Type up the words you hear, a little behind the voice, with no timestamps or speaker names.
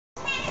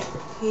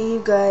Hey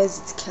you guys,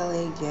 it's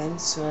Kelly again.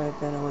 Sorry I've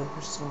been away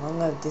for so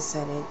long. I've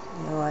decided,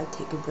 I'd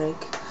take a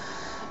break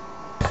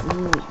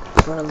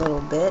for a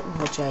little bit,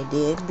 which I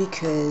did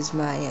because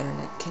my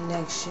internet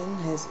connection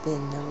has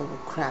been a little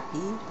crappy,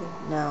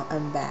 but now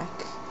I'm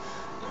back.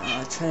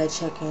 I'll try to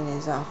check in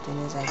as often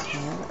as I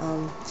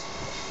can.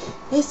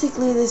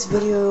 Basically this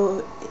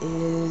video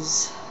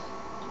is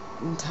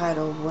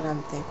entitled What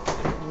I'm Thankful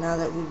For. Now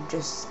that we've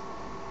just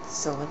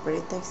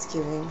celebrated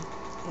Thanksgiving,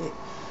 it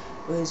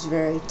was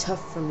very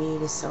tough for me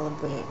to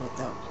celebrate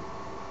without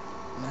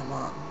my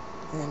mom.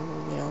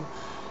 And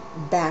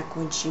back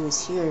when she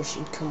was here,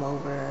 she'd come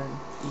over and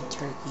eat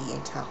turkey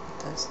and talk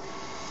with us.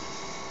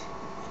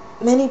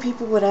 Many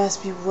people would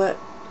ask me, what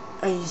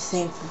are you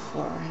thankful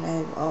for?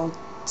 And I'll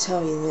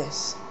tell you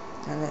this,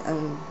 and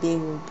I'm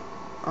being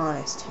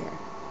honest here.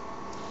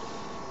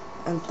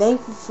 I'm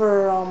thankful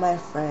for all my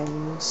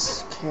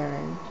friends: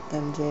 Karen,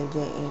 MJJ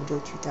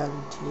Angel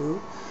 2002,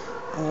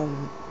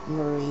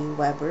 Marie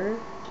Weber,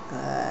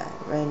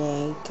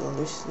 Renee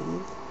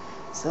Gildersleeve,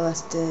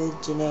 Celeste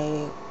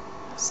Janae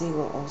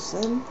Siegel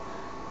Olsen,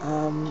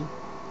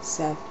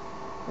 Seth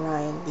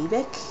Ryan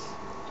Liebeck,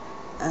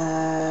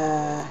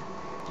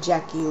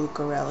 Jackie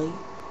Lucarelli.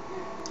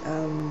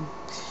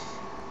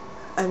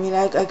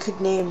 I could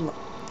name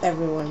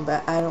everyone,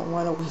 but I don't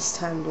want to waste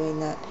time doing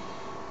that.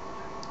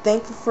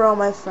 Thankful for all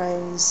my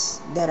friends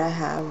that I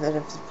have that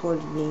have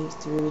supported me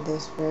through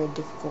this very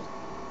difficult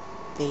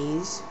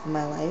phase of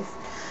my life.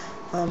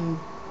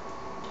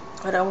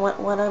 What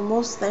I'm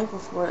most thankful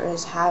for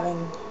is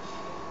having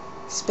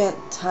spent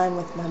time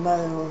with my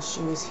mother while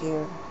she was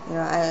here.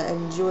 I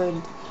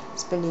enjoyed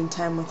spending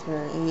time with her.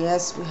 And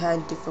yes, we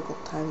had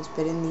difficult times,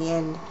 but in the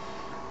end,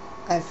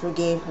 I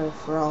forgave her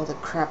for all the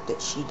crap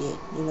that she did.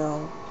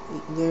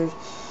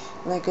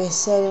 Like I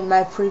said in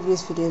my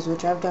previous videos,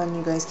 which I've done,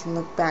 you guys can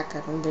look back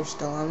at them. They're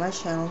still on my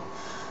channel.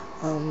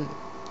 I'm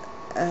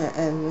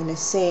gonna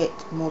say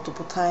it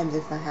multiple times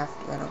if I have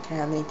to. I don't care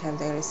how many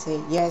times I gotta say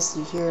it. Yes,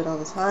 you hear it all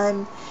the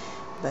time.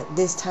 But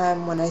this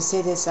time, when I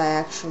say this,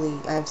 I've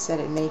said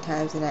it many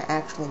times, and I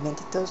actually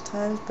meant it those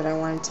times. But I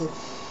wanted to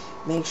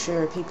make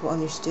sure people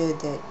understood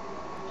that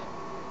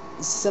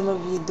some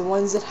of you, the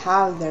ones that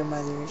have their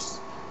mothers,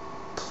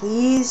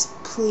 please,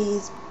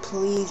 please,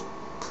 please,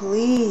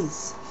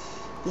 please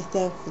be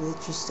thankful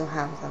that you still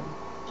have them.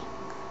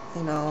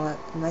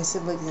 My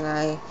siblings and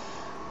I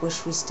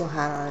wish we still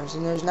had ours.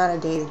 And there's not a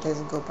day that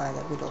doesn't go by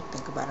that we don't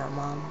think about our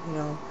mom.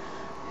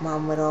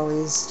 Mom would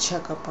always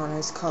check up on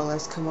us, call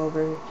us, come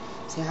over,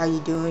 say, how you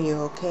doing, you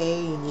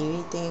okay, you need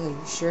anything, are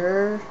you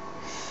sure?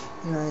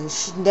 And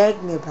she'd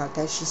nag me about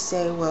that. She'd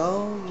say,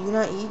 well, you're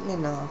not eating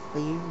enough, are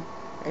you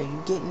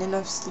getting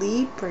enough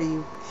sleep,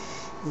 you're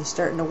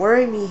starting to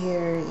worry me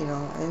here,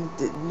 and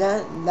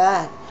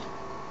that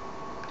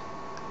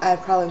I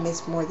probably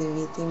miss more than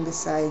anything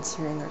besides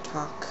hearing her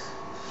talk.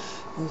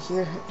 And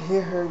hear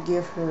her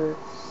give her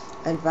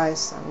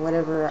advice on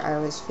whatever I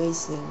was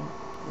facing,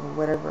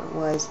 whatever it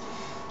was.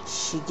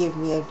 She'd give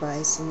me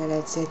advice, and then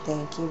I'd say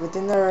thank you. But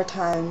then there are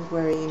times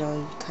where, you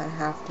kind of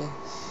have to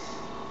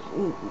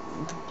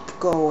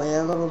go away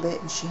a little bit,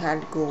 and she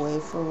had to go away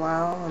for a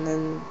while. And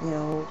then,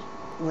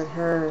 with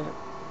her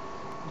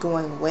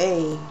going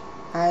away,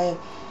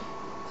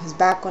 because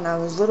back when I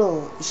was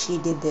little, she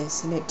did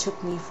this, and it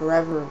took me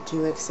forever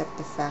to accept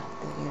the fact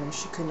that,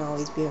 she couldn't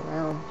always be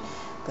around.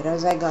 But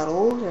as I got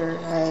older,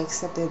 I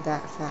accepted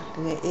that fact,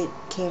 and it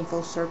came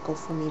full circle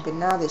for me. But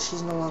now that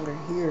she's no longer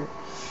here,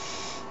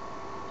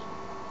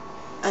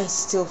 I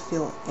still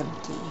feel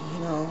empty,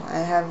 I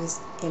have this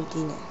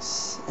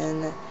emptiness,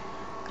 and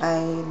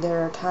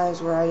there are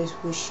times where I just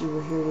wish you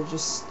were here to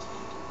just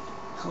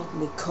help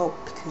me cope,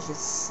 because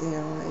it's,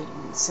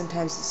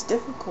 sometimes it's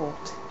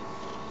difficult,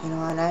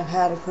 and I've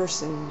had a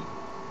person,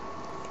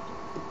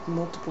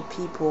 multiple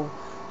people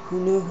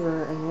who knew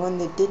her, and one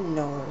that didn't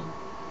know her,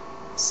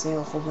 say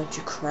a whole bunch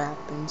of crap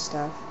and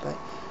stuff, but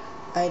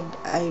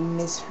I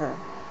miss her.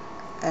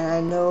 And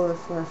I know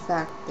for a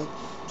fact that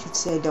she'd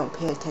say don't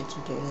pay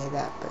attention to any of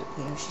that, but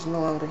she's no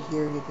longer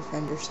here to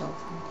defend herself.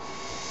 And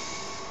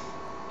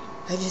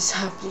I just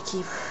have to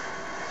keep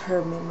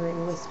her memory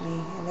with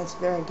me, and it's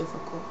very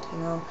difficult.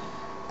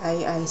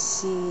 I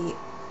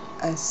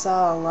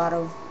saw a lot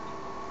of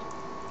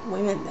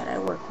women that I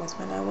worked with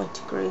when I went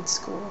to grade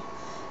school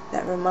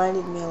that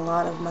reminded me a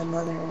lot of my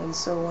mother, and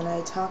so when I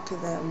talk to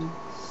them,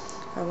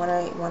 or when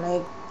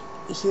I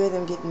hear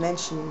them get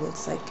mentioned,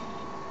 it's like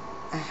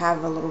I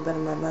have a little bit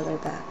of my mother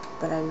back,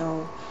 but I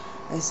know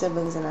my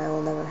siblings and I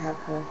will never have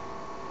her.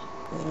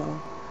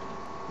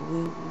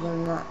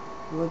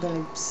 We're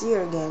gonna see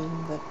her again,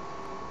 but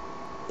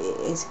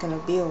it's gonna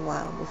be a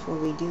while before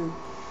we do.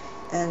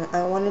 And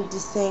I wanted to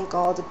thank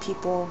all the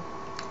people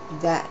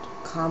that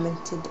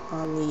commented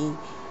on the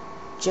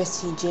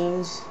Jesse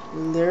James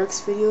lyrics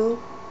video.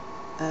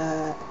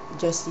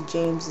 Jesse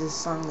James'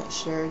 song that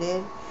Cher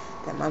did,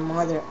 that my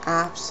mother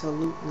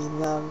absolutely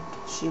loved.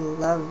 She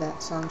loved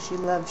that song. She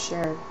loved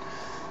Cher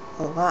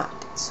a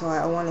lot. So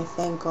I want to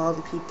thank all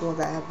the people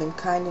that have been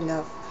kind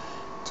enough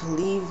to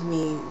leave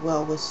me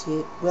well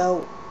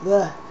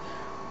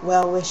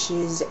well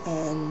wishes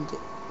and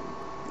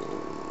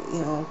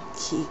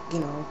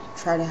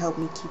try to help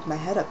me keep my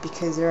head up,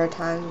 because there are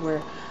times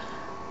where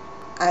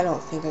I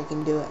don't think I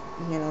can do it,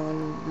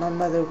 and my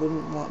mother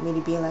wouldn't want me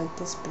to be like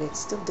this, but it's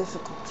still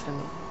difficult for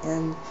me.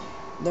 And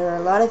there are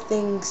a lot of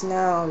things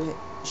now that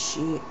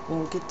she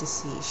won't get to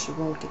see. She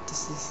won't get to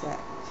see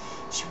Seth.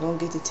 She won't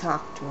get to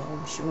talk to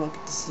him. She won't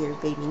get to see her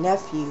baby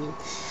nephew.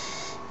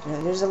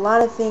 There's a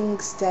lot of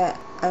things that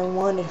I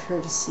wanted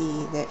her to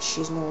see that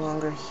she's no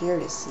longer here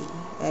to see,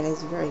 and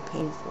it's very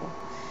painful.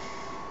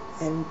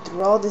 And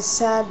through all this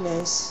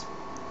sadness,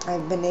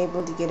 I've been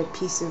able to get a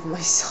piece of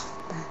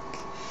myself back.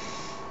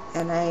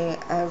 And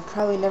I've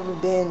probably never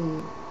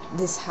been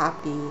this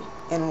happy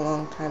in a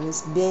long time.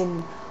 It's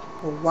been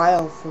a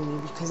while for me,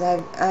 because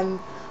I'm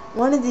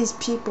one of these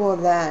people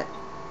that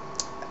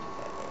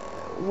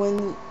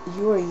when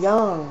you are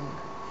young,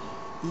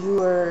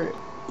 you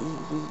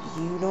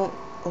don't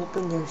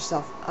open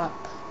yourself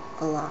up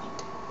a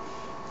lot.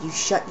 You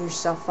shut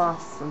yourself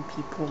off from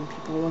people, and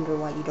people wonder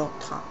why you don't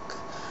talk,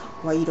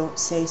 why you don't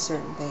say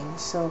certain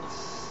things. So,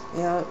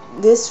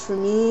 this for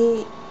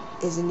me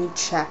is a new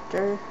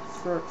chapter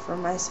for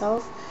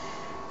myself.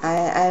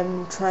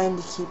 I'm trying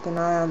to keep an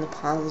eye on the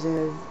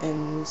positive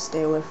and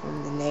stay away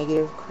from the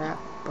negative crap,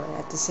 but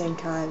at the same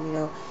time,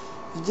 you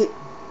get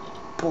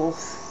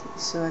both,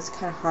 so it's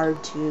kind of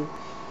hard to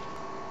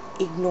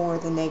ignore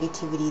the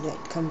negativity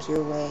that comes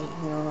your way.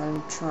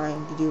 I'm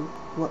trying to do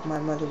what my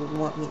mother would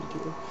want me to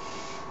do,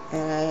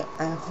 and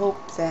I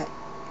hope that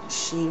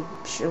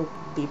she'll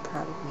be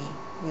proud of me.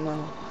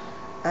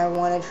 I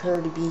wanted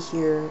her to be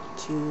here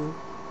to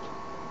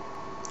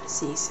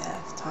see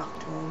Seth, talk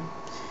to him.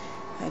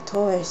 I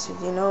told her, I said,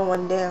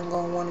 one day I'm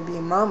going to want to be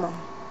a mama.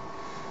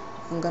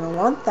 I'm going to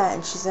want that.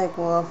 And she's like,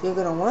 well, if you're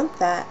going to want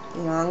that,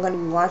 I'm going to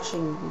be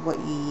watching what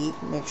you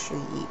eat, make sure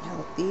you eat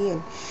healthy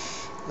and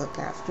look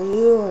after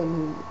you,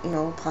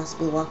 and,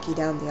 possibly walk you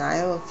down the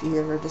aisle if you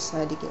ever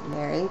decide to get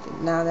married.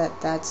 And now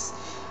that that's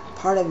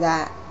part of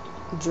that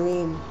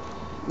dream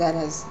that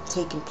has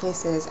taken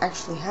place, that has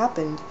actually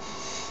happened,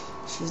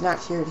 she's not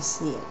here to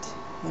see it.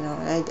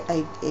 And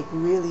it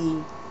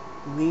really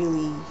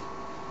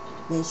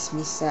makes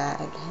me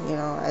sad.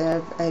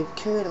 I've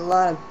carried a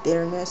lot of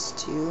bitterness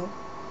too.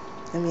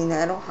 I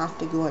don't have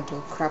to go into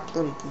a crap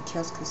load of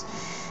details, because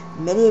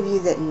many of you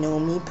that know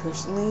me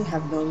personally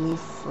have known me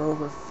for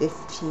over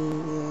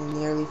 15,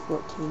 nearly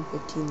 14,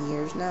 15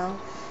 years now.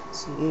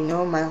 So you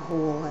know my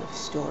whole life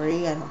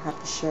story. I don't have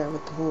to share it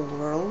with the whole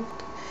world.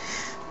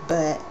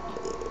 But,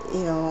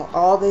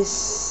 all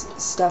this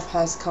stuff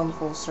has come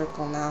full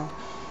circle now.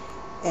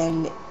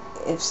 And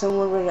if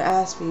someone were to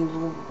ask me,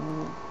 well,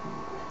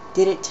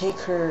 did it take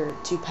her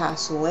to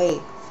pass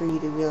away for you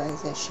to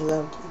realize that she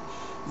loved you?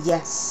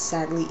 Yes,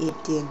 sadly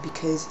it did,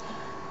 because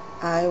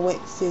I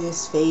went through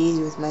this phase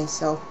with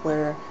myself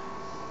where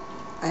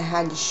I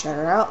had to shut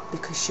her out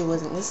because she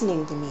wasn't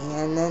listening to me.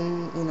 And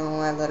then,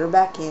 I let her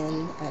back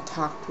in. I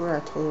talked to her. I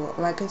told her what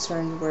my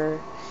concerns were.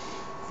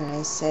 And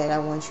I said, I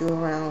want you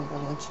around. I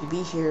want you to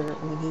be here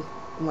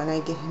when I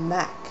get him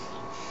back.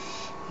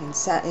 And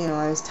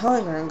I was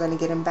telling her, I'm going to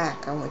get him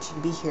back. I want you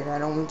to be here. I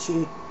don't want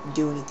you to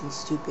do anything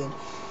stupid.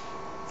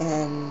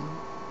 And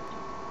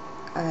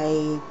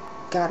I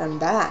got him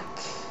back,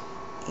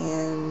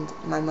 and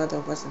my mother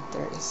wasn't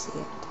there to see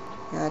it.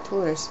 And I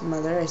told her,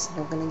 Mother, I said,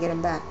 I'm going to get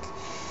him back.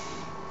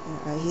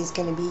 He's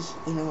going to be,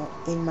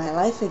 in my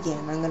life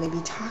again. I'm going to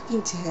be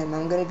talking to him.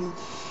 I'm going to be,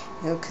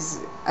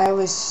 because I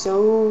was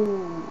so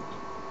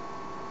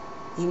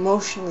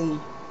emotionally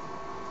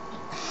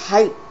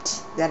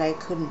hyped that I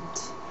couldn't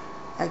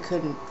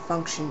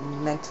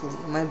function mentally.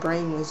 My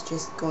brain was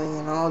just going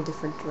in all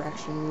different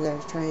directions. I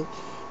was trying to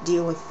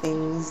deal with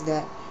things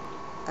that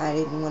I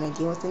didn't want to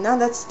deal with. And now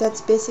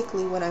that's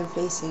basically what I'm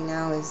facing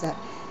now, is that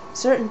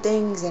certain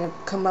things that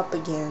have come up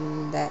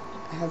again that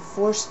have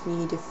forced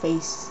me to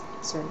face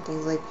certain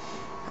things, like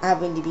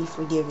having to be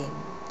forgiving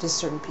to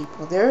certain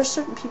people. There are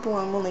certain people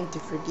I'm willing to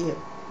forgive.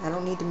 I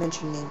don't need to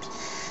mention names.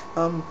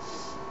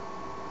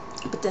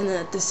 But then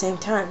at the same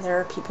time, there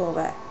are people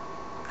that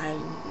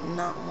I'm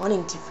not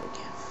wanting to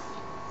forgive.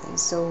 And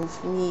so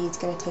for me, it's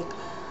going to take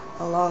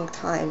a long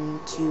time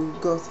to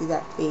go through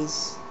that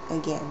phase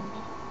again.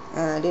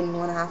 I didn't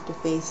want to have to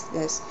face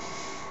this.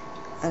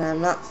 And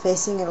I'm not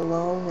facing it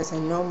alone, as I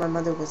know my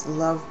mother was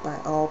loved by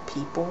all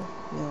people.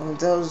 There are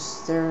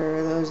those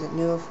that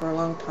knew her for a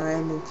long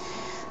time, and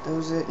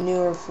those that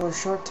knew her for a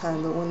short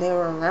time. But when they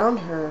were around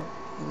her,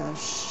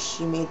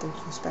 she made them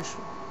feel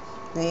special.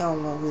 They all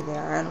know who they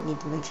are. I don't need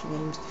to mention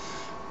names.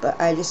 But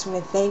I just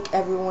want to thank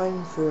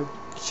everyone for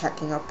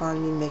checking up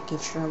on me, making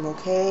sure I'm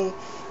okay,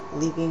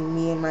 leaving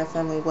me and my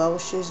family well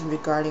wishes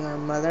regarding our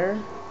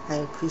mother. I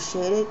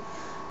appreciate it.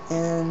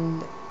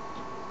 And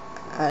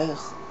I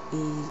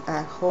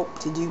hope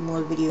to do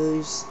more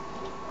videos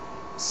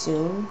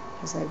soon,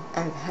 because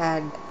I've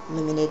had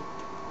limited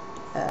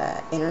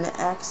internet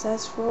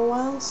access for a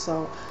while,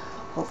 so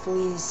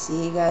hopefully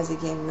see you guys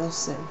again real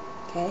soon.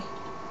 Okay?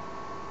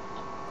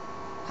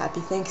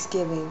 Happy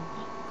Thanksgiving.